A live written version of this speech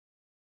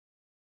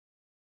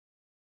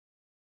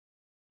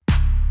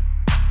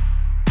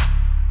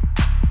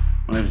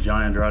My name is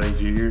John Andrade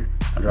Jr.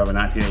 I drive a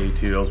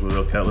 1982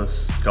 Oldsmobile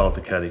Cutlass. Call it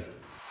the Cuddy.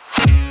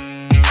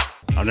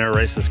 I've never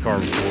raced this car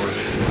before.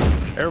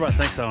 Everybody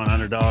thinks I'm an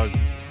underdog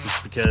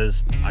just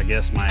because I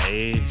guess my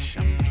age.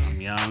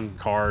 I'm young.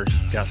 Cars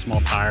got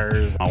small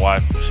tires. My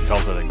wife, she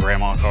calls it a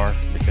grandma car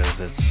because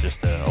it's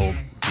just an old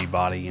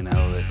G-body, you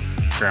know, that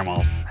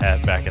grandma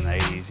had back in the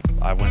 80s.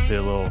 I went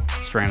through a little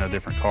strand of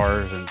different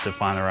cars and to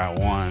find the right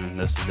one, and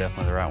this is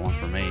definitely the right one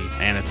for me.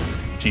 And it's a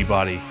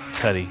G-body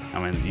Cuddy. I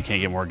mean, you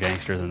can't get more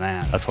gangster than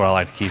that. That's why I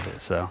like to keep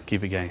it, so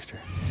keep it gangster.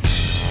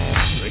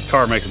 The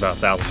car makes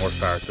about 1,000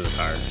 horsepower to the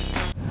tires.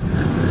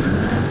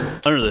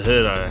 Under the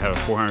hood, I have a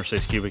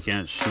 406 cubic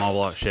inch small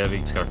block Chevy.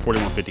 It's got a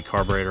 4150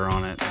 carburetor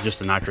on it,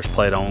 just a nitrous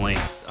plate only.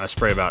 I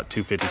spray about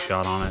 250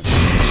 shot on it.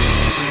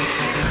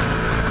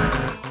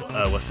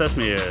 What sets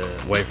me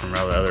away from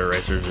other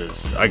racers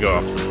is I go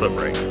opposite foot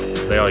brake.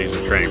 They all use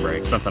a tranny brake.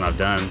 It's something I've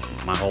done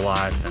my whole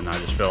life, and I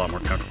just feel a lot more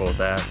comfortable with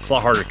that. It's a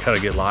lot harder to cut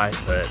a good light,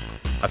 but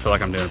I feel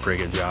like I'm doing a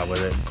pretty good job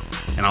with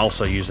it. And I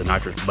also use a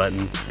nitrous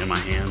button in my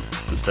hand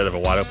instead of a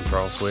wide open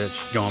throttle switch.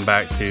 Going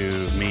back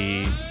to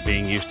me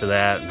being used to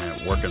that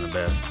and it working the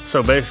best.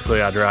 So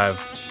basically I drive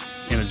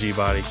in a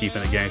G-body,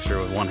 keeping it gangster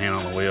with one hand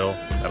on the wheel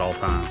at all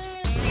times.